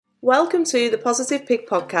Welcome to the Positive Pig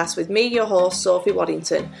podcast with me, your host, Sophie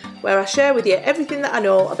Waddington, where I share with you everything that I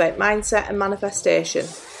know about mindset and manifestation.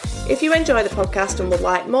 If you enjoy the podcast and would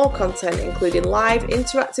like more content, including live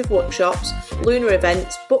interactive workshops, lunar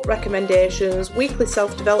events, book recommendations, weekly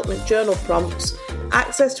self-development journal prompts,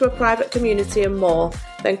 access to a private community and more,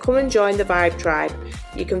 then come and join the Vibe Tribe.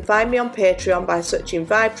 You can find me on Patreon by searching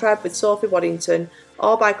Vibe Tribe with Sophie Waddington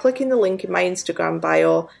or by clicking the link in my Instagram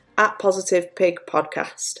bio at Positive Pig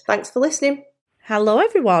Podcast. Thanks for listening. Hello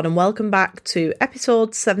everyone and welcome back to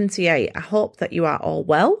episode 78. I hope that you are all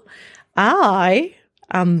well. I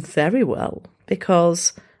am very well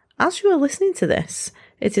because as you are listening to this,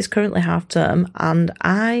 it is currently half term and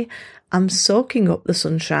I am soaking up the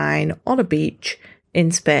sunshine on a beach in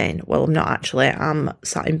Spain. Well, I'm not actually. I'm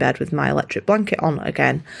sat in bed with my electric blanket on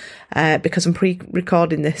again because I'm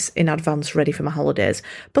pre-recording this in advance ready for my holidays.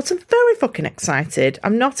 But I'm very fucking excited.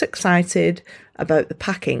 I'm not excited about the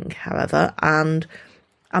packing, however, and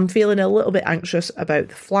I'm feeling a little bit anxious about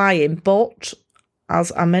the flying. But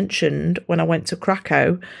as I mentioned when I went to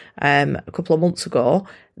Krakow a couple of months ago,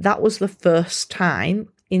 that was the first time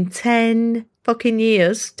in 10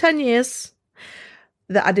 years,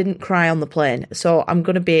 that I didn't cry on the plane. So I'm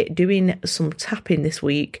going to be doing some tapping this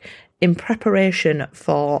week in preparation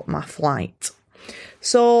for my flight.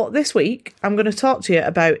 So this week, I'm going to talk to you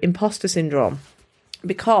about imposter syndrome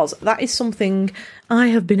because that is something I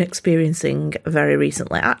have been experiencing very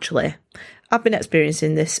recently. Actually, I've been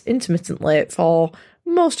experiencing this intermittently for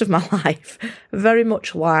most of my life, very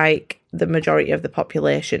much like the majority of the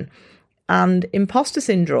population. And imposter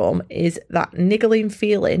syndrome is that niggling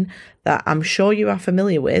feeling that I'm sure you are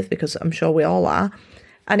familiar with, because I'm sure we all are.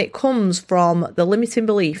 And it comes from the limiting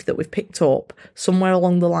belief that we've picked up somewhere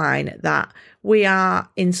along the line that we are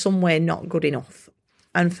in some way not good enough.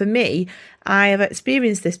 And for me, I have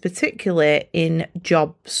experienced this particularly in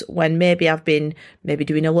jobs when maybe I've been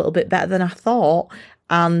doing a little bit better than I thought.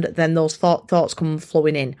 And then those thoughts come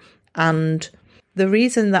flowing in. And the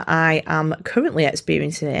reason that I am currently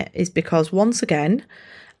experiencing it is because, once again,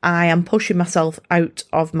 I am pushing myself out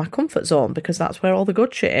of my comfort zone, because that's where all the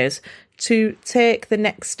good shit is, to take the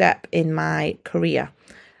next step in my career.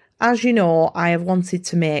 As you know, I have wanted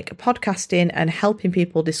to make podcasting and helping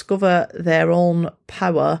people discover their own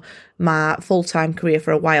power my full-time career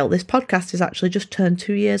for a while. This podcast has actually just turned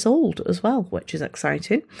 2 years old as well, which is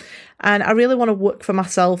exciting. And I really want to work for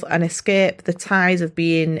myself and escape the ties of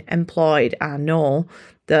being employed. I know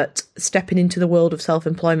that stepping into the world of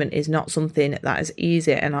self-employment is not something that is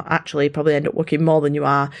easy, and I'll actually probably end up working more than you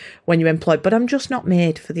are when you're employed. But I'm just not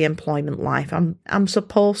made for the employment life. I'm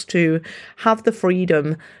supposed to have the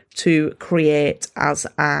freedom to create as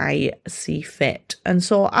I see fit. And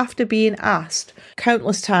so after being asked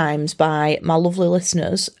countless times by my lovely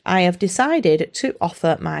listeners, I have decided to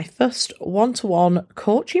offer my first one-to-one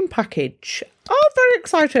coaching package. Oh, I'm very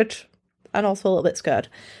excited and also a little bit scared.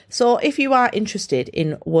 So if you are interested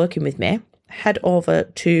in working with me, head over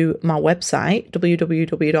to my website,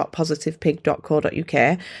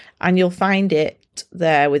 www.positivepig.co.uk, and you'll find it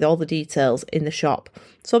there with all the details in the shop.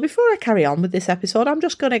 So before I carry on with this episode, I'm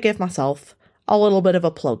just going to give myself a little bit of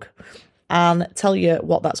a plug and tell you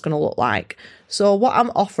what that's going to look like. So what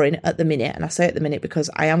I'm offering at the minute, and I say at the minute because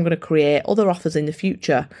I am going to create other offers in the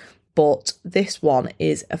future, but this one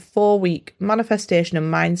is a 4-week manifestation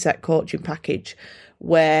and mindset coaching package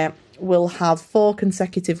where we'll have 4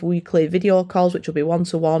 consecutive weekly video calls, which will be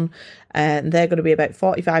one-to-one, and they're going to be about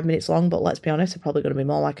 45 minutes long, but let's be honest, they're probably going to be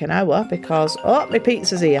more like an hour because, oh, my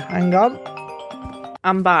pizza's here, hang on,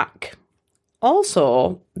 I'm back.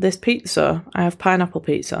 Also, this pizza, I have pineapple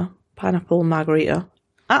margarita,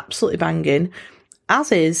 absolutely banging,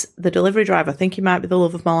 as is the delivery driver. I think he might be the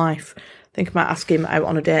love of my life. I think I might ask him out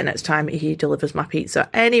on a date next time he delivers my pizza.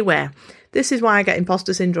 Anyway, this is why I get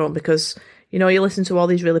imposter syndrome, because, you know, you listen to all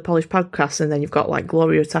these really polished podcasts and then you've got like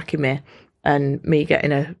Gloria attacking me and me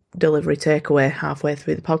getting a delivery takeaway halfway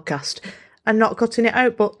through the podcast and not cutting it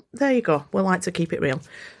out. But there you go. We like to keep it real.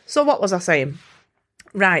 So what was I saying?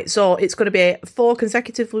 Right. So it's going to be 4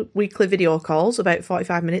 consecutive weekly video calls, about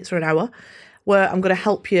 45 minutes or an hour, where I'm going to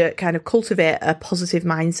help you kind of cultivate a positive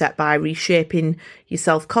mindset by reshaping your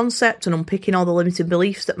self-concept and unpicking all the limiting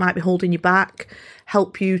beliefs that might be holding you back,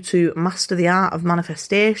 help you to master the art of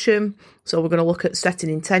manifestation. So we're going to look at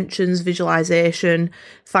setting intentions, visualization,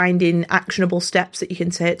 finding actionable steps that you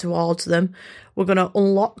can take towards them. We're going to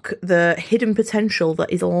unlock the hidden potential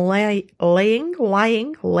that is laying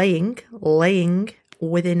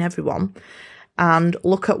within everyone, and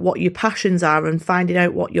look at what your passions are and finding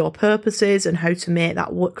out what your purpose is and how to make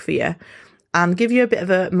that work for you. and give you a bit of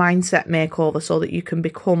a mindset makeover so that you can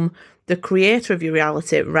become the creator of your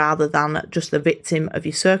reality rather than just the victim of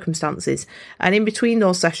your circumstances. And in between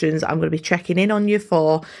those sessions, I'm going to be checking in on you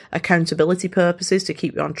for accountability purposes to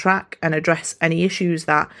keep you on track and address any issues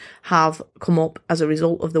that have come up as a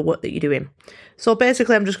result of the work that you're doing. So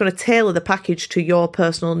basically, I'm just going to tailor the package to your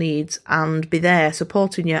personal needs and be there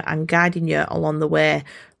supporting you and guiding you along the way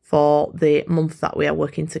for the month that we are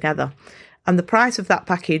working together. And the price of that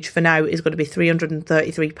package for now is going to be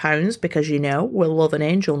 £333 because, you know, we'll love an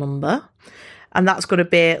angel number. And that's going to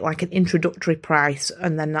be like an introductory price,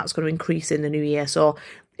 and then that's going to increase in the new year. So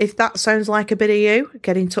if that sounds like a bit of you,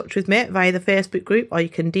 get in touch with me via the Facebook group, or you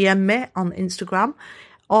can DM me on Instagram.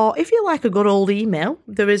 Or if you like a good old email,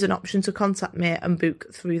 there is an option to contact me and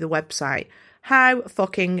book through the website. How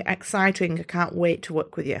fucking exciting. I can't wait to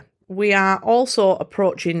work with you. We are also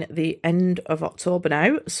approaching the end of October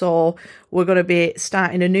now, so we're going to be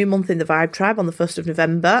starting a new month in the Vibe Tribe on the 1st of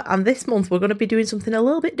November, and this month we're going to be doing something a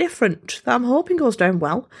little bit different that I'm hoping goes down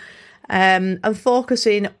well, and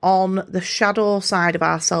focusing on the shadow side of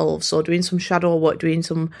ourselves, so doing some shadow work, doing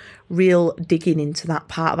some real digging into that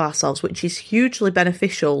part of ourselves, which is hugely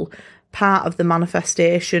beneficial, part of the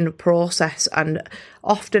manifestation process, and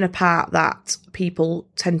often a part that people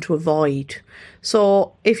tend to avoid.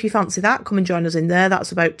 So if you fancy that, come and join us in there.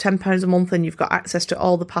 That's about £10 a month, and you've got access to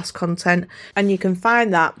all the past content, and you can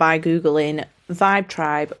find that by Googling Vibe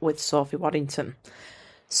Tribe with Sophie Waddington.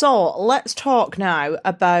 So let's talk now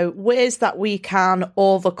about ways that we can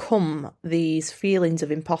overcome these feelings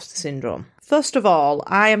of imposter syndrome. First of all,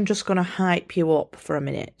 I am just going to hype you up for a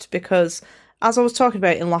minute, because as I was talking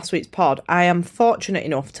about in last week's pod, I am fortunate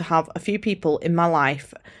enough to have a few people in my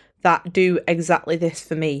life that do exactly this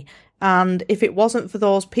for me. And if it wasn't for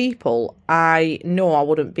those people, I know I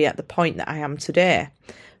wouldn't be at the point that I am today.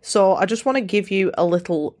 So I just want to give you a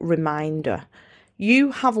little reminder.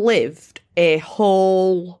 You have lived a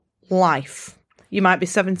whole life. You might be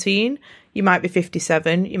 17, you might be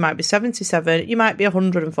 57, you might be 77, you might be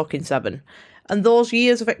 107. And those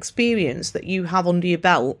years of experience that you have under your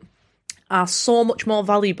belt are so much more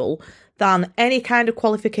valuable than any kind of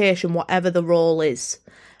qualification, whatever the role is.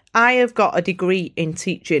 I have got a degree in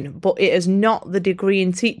teaching, but it is not the degree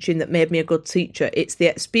in teaching that made me a good teacher. It's the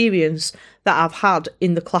experience that I've had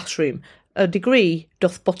in the classroom. A degree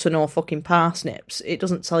doth butter no fucking parsnips. It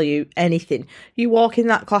doesn't tell you anything. You walk in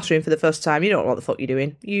that classroom for the first time, you don't know what the fuck you're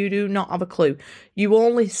doing. You do not have a clue. You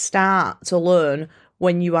only start to learn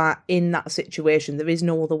when you are in that situation. There is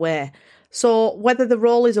no other way. So whether the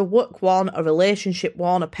role is a work one, a relationship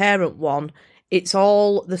one, a parent one, it's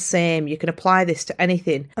all the same. You can apply this to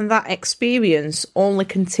anything. And that experience only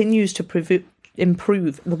continues to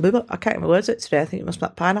improve. I can't remember words it today. I think it must be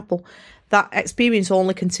that pineapple. That experience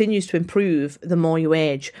only continues to improve the more you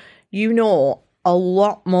age. You know a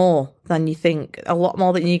lot more than you think, a lot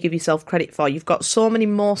more than you give yourself credit for. You've got so many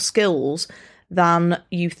more skills than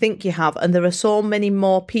you think you have. And there are so many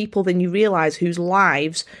more people than you realise whose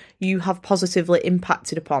lives you have positively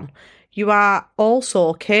impacted upon. You are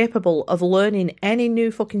also capable of learning any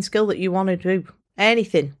new fucking skill that you want to do.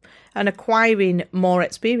 Anything. And acquiring more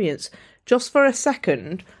experience. Just for a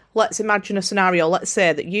second, let's imagine a scenario. Let's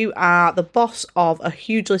say that you are the boss of a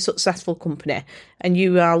hugely successful company and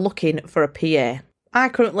you are looking for a PA. I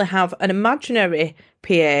currently have an imaginary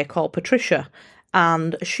PA called Patricia,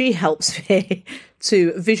 and she helps me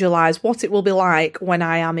to visualise what it will be like when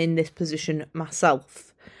I am in this position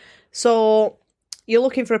myself. So you're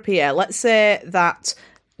looking for a PA. Let's say that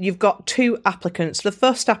you've got two applicants. The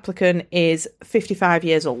first applicant is 55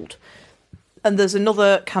 years old. And there's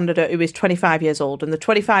another candidate who is 25 years old. And the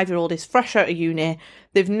 25-year-old is fresh out of uni.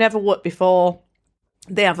 They've never worked before.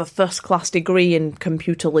 They have a first-class degree in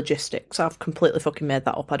computer logistics. I've completely fucking made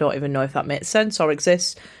that up. I don't even know if that makes sense or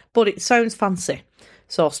exists. But it sounds fancy.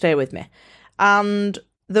 So stay with me. And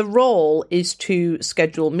the role is to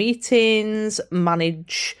schedule meetings,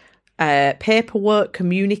 manage paperwork,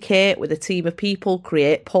 communicate with a team of people,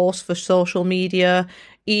 create posts for social media,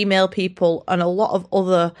 email people, and a lot of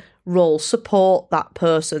other roles, support that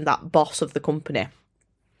person, that boss of the company.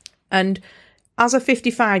 And as a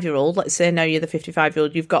 55-year-old, let's say now you're the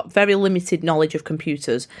 55-year-old, you've got very limited knowledge of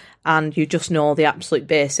computers and you just know the absolute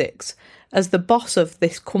basics. As the boss of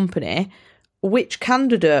this company, which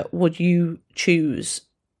candidate would you choose?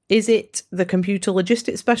 Is it the computer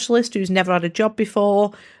logistics specialist who's never had a job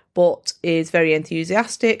before but is very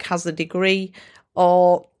enthusiastic, has a degree?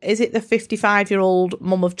 Or is it the 55-year-old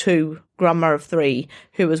mum of two, grandma of three,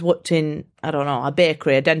 who has worked in, I don't know, a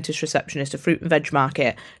bakery, a dentist receptionist, a fruit and veg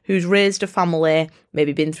market, who's raised a family,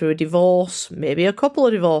 maybe been through a divorce, maybe a couple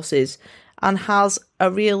of divorces, and has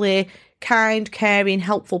a really kind, caring,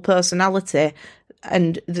 helpful personality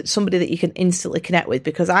and somebody that you can instantly connect with.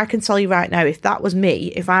 Because I can tell you right now, if that was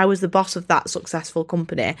me, if I was the boss of that successful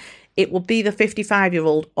company, it would be the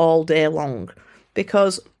 55-year-old all day long,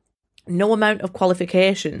 because no amount of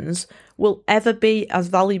qualifications will ever be as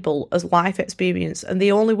valuable as life experience. And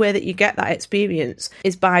the only way that you get that experience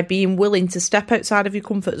is by being willing to step outside of your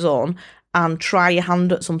comfort zone and try your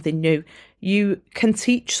hand at something new. You can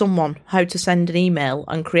teach someone how to send an email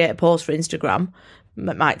and create a post for Instagram.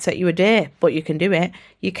 It might take you a day, but you can do it.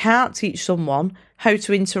 You can't teach someone how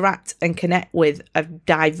to interact and connect with a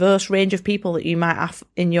diverse range of people that you might have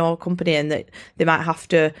in your company and that they might have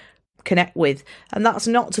to connect with. And that's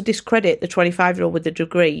not to discredit the 25-year-old with the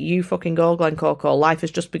degree. You fucking go, Glen Coco. Life has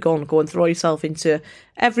just begun. Go and throw yourself into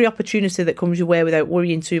every opportunity that comes your way without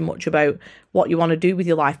worrying too much about what you want to do with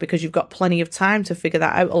your life, because you've got plenty of time to figure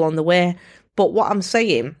that out along the way. But what I'm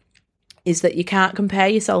saying is that you can't compare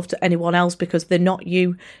yourself to anyone else, because they're not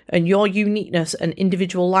you, and your uniqueness and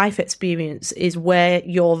individual life experience is where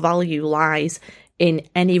your value lies in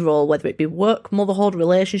any role, whether it be work, motherhood,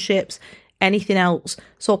 relationships, anything else.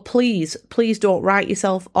 So please don't write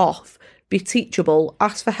yourself off. Be teachable,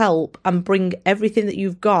 ask for help, and bring everything that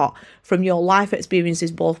you've got from your life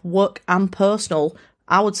experiences, both work and personal.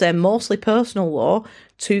 I would say mostly personal though,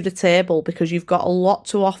 to the table, because you've got a lot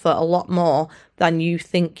to offer, a lot more than you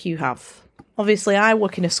think you have. Obviously, I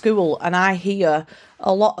work in a school and I hear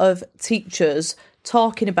a lot of teachers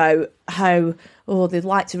talking about how, they'd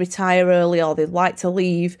like to retire early or they'd like to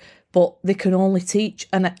leave, but they can only teach.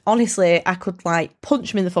 And honestly, I could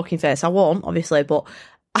punch them in the fucking face. I won't, obviously, but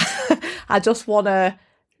I just want to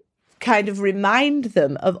kind of remind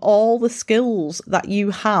them of all the skills that you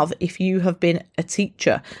have if you have been a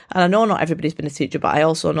teacher. And I know not everybody's been a teacher, but I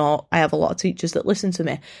also know I have a lot of teachers that listen to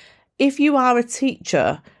me. If you are a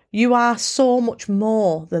teacher, you are so much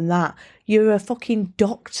more than that. You're a fucking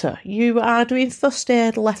doctor. You are doing first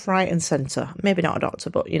aid left, right and centre. Maybe not a doctor,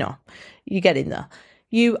 but you get in there.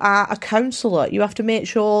 You are a counsellor. You have to make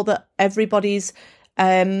sure that everybody's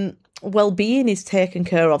well-being is taken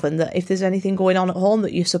care of, and that if there's anything going on at home,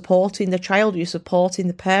 that you're supporting the child, you're supporting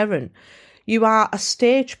the parent. You are a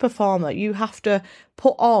stage performer. You have to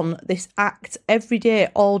put on this act every day,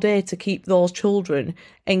 all day, to keep those children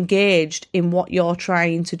engaged in what you're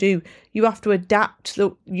trying to do. You have to adapt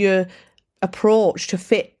your approach to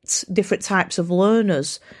fit different types of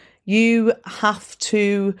learners. You have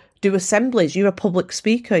to do assemblies. You're a public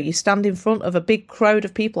speaker. You stand in front of a big crowd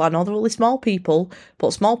of people. I know they're only small people,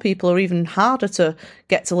 but small people are even harder to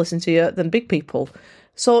get to listen to you than big people.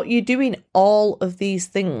 So you're doing all of these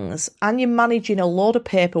things and you're managing a load of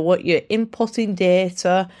paperwork. You're inputting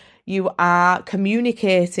data. You are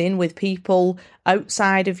communicating with people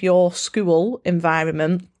outside of your school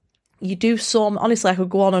environment. You do honestly, I could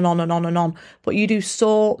go on and on and on and on, but you do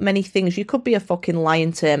so many things. You could be a fucking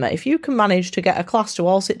lion tamer. If you can manage to get a class to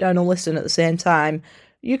all sit down and listen at the same time,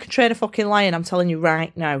 you can train a fucking lion, I'm telling you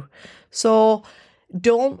right now. So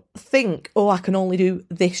don't think, I can only do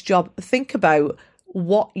this job. Think about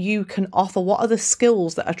what you can offer. What are the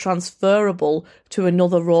skills that are transferable to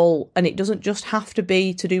another role? And it doesn't just have to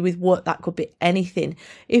be to do with work. That could be anything.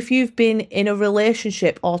 If you've been in a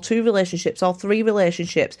relationship or 2 relationships or 3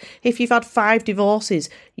 relationships, if you've had 5 divorces,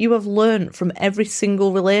 you have learned from every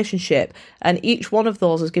single relationship, and each one of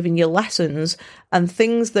those has given you lessons and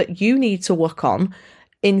things that you need to work on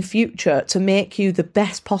in future to make you the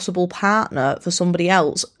best possible partner for somebody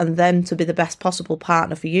else, and them to be the best possible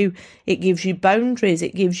partner for you. It gives you boundaries.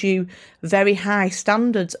 It gives you very high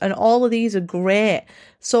standards, and all of these are great.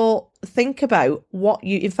 So think about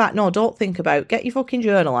don't think about, get your fucking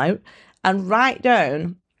journal out and write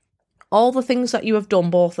down all the things that you have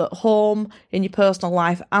done, both at home, in your personal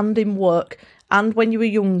life and in work, and when you were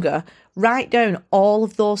younger. Write down all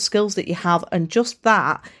of those skills that you have, and just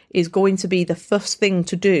that is going to be the first thing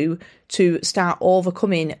to do to start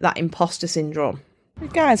overcoming that imposter syndrome.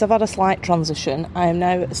 Guys, I've had a slight transition. I am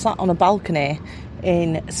now sat on a balcony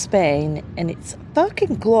in Spain, and it's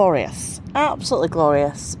fucking glorious. Absolutely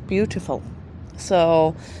glorious. Beautiful.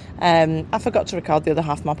 So I forgot to record the other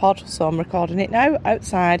half of my pod, so I'm recording it now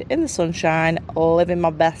outside in the sunshine, living my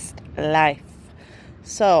best life.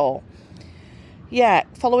 So yeah,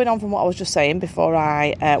 following on from what I was just saying before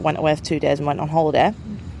I went away for 2 days and went on holiday,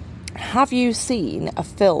 have you seen a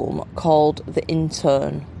film called The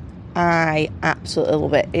Intern? I absolutely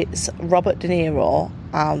love it. It's Robert De Niro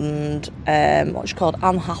and Anne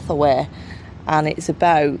Hathaway, and it's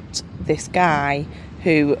about this guy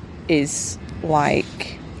who is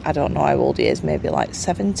I don't know how old he is, maybe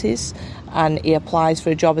 70s, and he applies for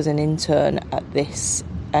a job as an intern at this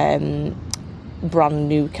brand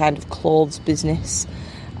new kind of clothes business,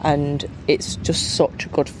 and it's just such a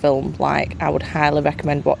good film. Like, I would highly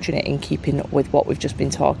recommend watching it in keeping with what we've just been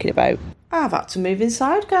talking about. I've had to move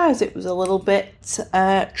inside, guys. It was a little bit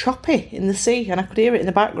choppy in the sea, and I could hear it in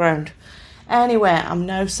the background. Anyway, I'm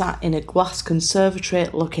now sat in a glass conservatory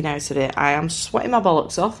looking out at it. I am sweating my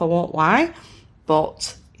bollocks off, I won't lie,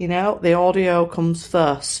 but, you know, the audio comes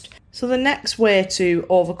first. So the next way to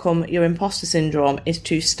overcome your imposter syndrome is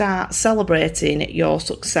to start celebrating your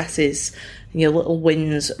successes and your little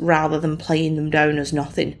wins rather than playing them down as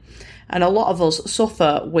nothing. And a lot of us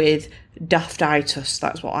suffer with daftitis,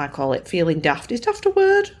 that's what I call it, feeling daft. Is daft a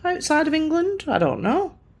word outside of England? I don't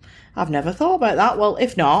know. I've never thought about that. Well,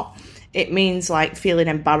 if not, it means like feeling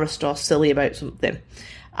embarrassed or silly about something.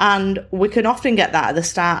 And we can often get that at the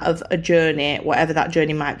start of a journey, whatever that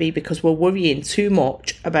journey might be, because we're worrying too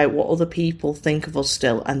much about what other people think of us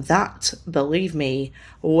still. And that, believe me,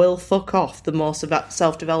 will fuck off the most about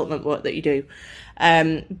self-development work that you do.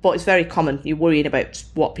 But it's very common. You're worrying about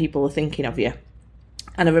what people are thinking of you.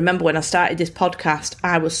 And I remember when I started this podcast,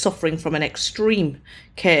 I was suffering from an extreme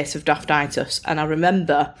case of daftitis. And I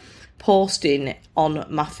remember posting on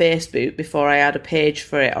my Facebook before I had a page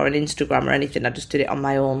for it or an Instagram or anything. I just did it on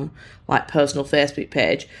my own like personal Facebook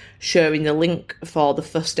page, sharing the link for the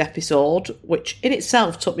first episode, which in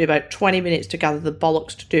itself took me about 20 minutes to gather the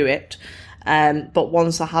bollocks to do it. But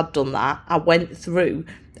once I had done that, I went through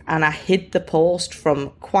and I hid the post from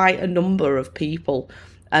quite a number of people.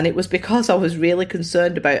 And it was because I was really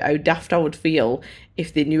concerned about how daft I would feel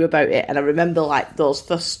if they knew about it. And I remember like those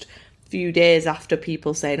first few days after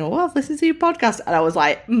people saying, oh, well, I've listened to your podcast, and I was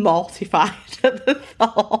like mortified at the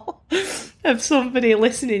thought of somebody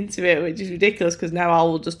listening to it, which is ridiculous because now I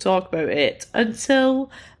will just talk about it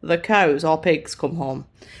until the cows or pigs come home.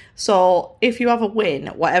 So if you have a win,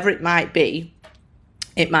 whatever it might be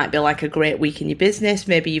like a great week in your business.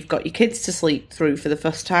 Maybe you've got your kids to sleep through for the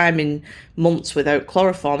first time in months without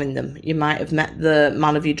chloroforming them. You might have met the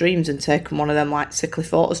man of your dreams and taken one of them like sickly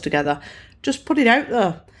photos together. Just put it out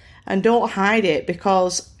there. And don't hide it,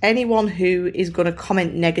 because anyone who is going to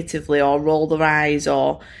comment negatively or roll their eyes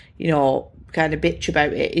or, you know, kind of bitch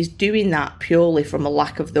about it is doing that purely from a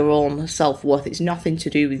lack of their own self-worth. It's nothing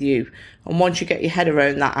to do with you. And once you get your head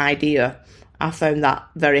around that idea, I found that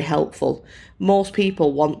very helpful. Most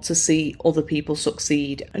people want to see other people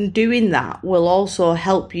succeed, and doing that will also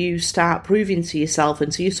help you start proving to yourself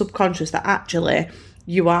and to your subconscious that actually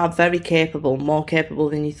you are very capable, more capable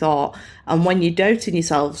than you thought. And when you're doubting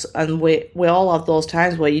yourselves, and we all have those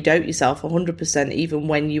times where you doubt yourself 100%, even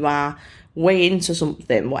when you are way into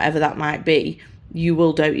something, whatever that might be, you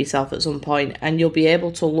will doubt yourself at some point, and you'll be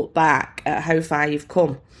able to look back at how far you've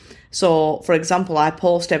come. So, for example, I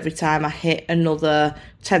post every time I hit another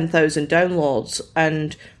 10,000 downloads,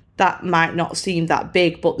 and that might not seem that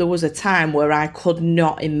big, but there was a time where I could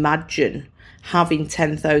not imagine having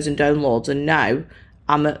 10,000 downloads, and now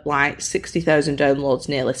I'm at like 60,000 downloads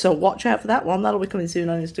nearly. So watch out for that one. That'll be coming soon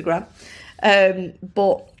on Instagram.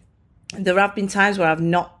 But there have been times where I've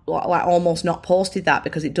not, like almost not posted that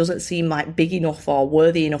because it doesn't seem like big enough or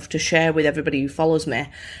worthy enough to share with everybody who follows me.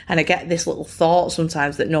 And I get this little thought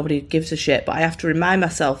sometimes that nobody gives a shit, but I have to remind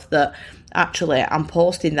myself that actually I'm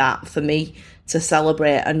posting that for me to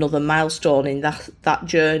celebrate another milestone in that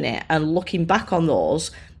journey. And looking back on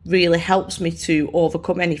those really helps me to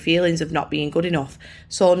overcome any feelings of not being good enough.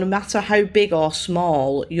 So no matter how big or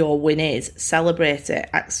small your win is, celebrate it.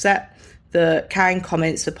 Accept the kind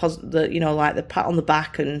comments, the you know, like the pat on the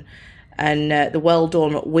back and the well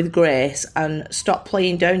done with grace, and stop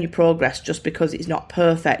playing down your progress just because it's not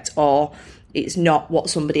perfect or it's not what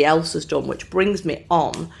somebody else has done. Which brings me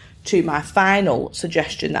on to my final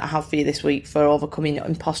suggestion that I have for you this week for overcoming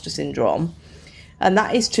imposter syndrome. And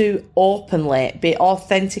that is to openly be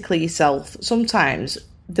authentically yourself. Sometimes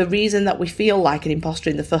the reason that we feel like an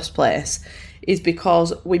imposter in the first place is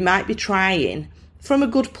because we might be trying from a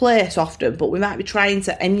good place often, but we might be trying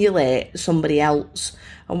to emulate somebody else.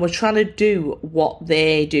 And we're trying to do what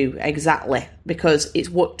they do exactly because it's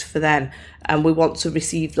worked for them. And we want to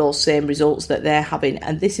receive those same results that they're having.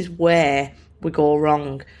 And this is where we go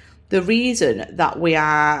wrong. The reason that we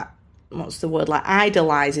are like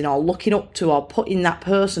idolizing or looking up to or putting that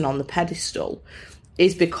person on the pedestal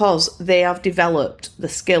is because they have developed the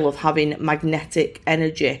skill of having magnetic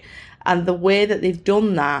energy. And the way that they've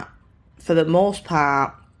done that, for the most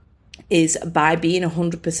part, is by being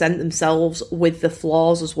 100% themselves with the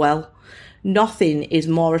flaws as well. Nothing is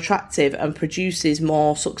more attractive and produces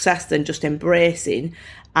more success than just embracing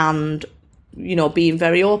and, you know, being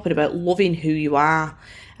very open about loving who you are.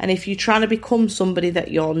 And if you're trying to become somebody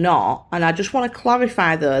that you're not, and I just want to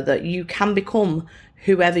clarify there that you can become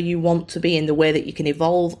whoever you want to be in the way that you can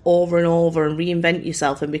evolve over and over and reinvent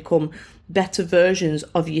yourself and become better versions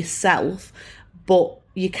of yourself, but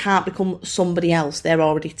you can't become somebody else. They're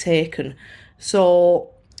already taken. So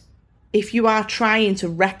if you are trying to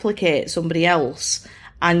replicate somebody else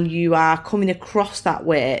and you are coming across that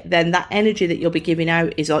way, then that energy that you'll be giving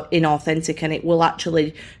out is inauthentic, and it will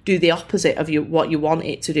actually do the opposite of what you want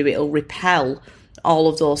it to do. It'll repel all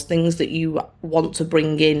of those things that you want to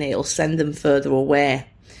bring in. It'll send them further away.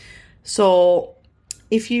 So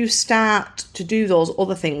if you start to do those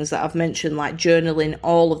other things that I've mentioned, like journaling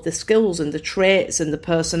all of the skills and the traits and the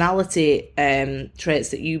personality traits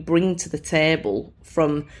that you bring to the table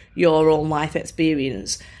from your own life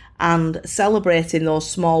experience, and celebrating those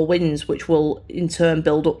small wins, which will in turn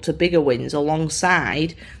build up to bigger wins,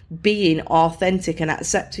 alongside being authentic and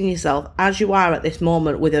accepting yourself as you are at this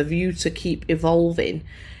moment with a view to keep evolving,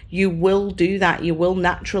 you will do that. You will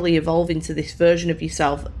naturally evolve into this version of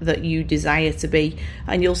yourself that you desire to be,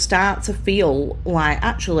 and you'll start to feel like,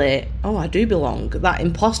 actually, oh, I do belong. That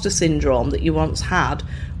imposter syndrome that you once had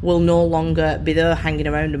will no longer be there hanging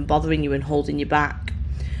around and bothering you and holding you back.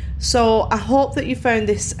 So I hope that you found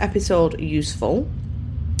this episode useful.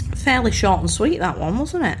 Fairly short and sweet, that one,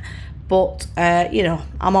 wasn't it? But,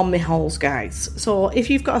 I'm on my holes, guys. So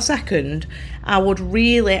if you've got a second, I would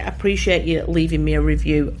really appreciate you leaving me a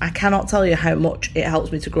review. I cannot tell you how much it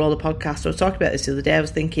helps me to grow the podcast. I was talking about this the other day. I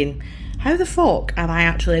was thinking, how the fuck have I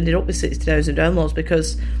actually ended up with 60,000 downloads?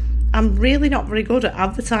 Because I'm really not very good at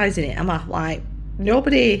advertising it, am I? Like,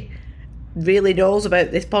 nobody really knows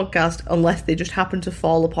about this podcast unless they just happen to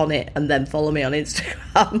fall upon it and then follow me on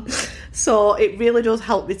Instagram. So it really does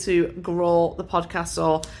help me to grow the podcast.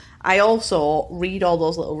 So I also read all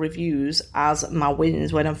those little reviews as my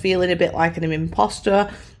wins when I'm feeling a bit like an imposter,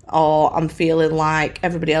 or I'm feeling like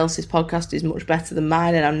everybody else's podcast is much better than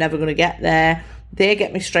mine and I'm never going to get there. They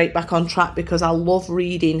get me straight back on track, because I love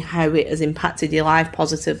reading how it has impacted your life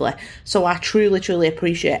positively. So I truly, truly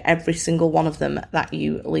appreciate every single one of them that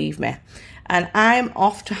you leave me. And I'm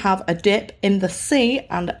off to have a dip in the sea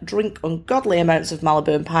and drink ungodly amounts of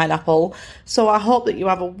Malibu and pineapple. So I hope that you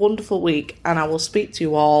have a wonderful week, and I will speak to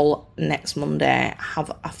you all next Monday.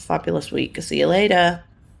 Have a fabulous week. See you later.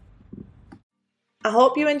 I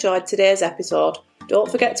hope you enjoyed today's episode. Don't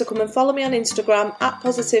forget to come and follow me on Instagram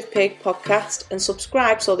 @PositivePigPodcast and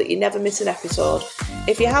subscribe so that you never miss an episode.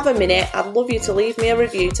 If you have a minute, I'd love you to leave me a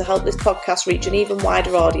review to help this podcast reach an even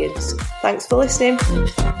wider audience. Thanks for listening.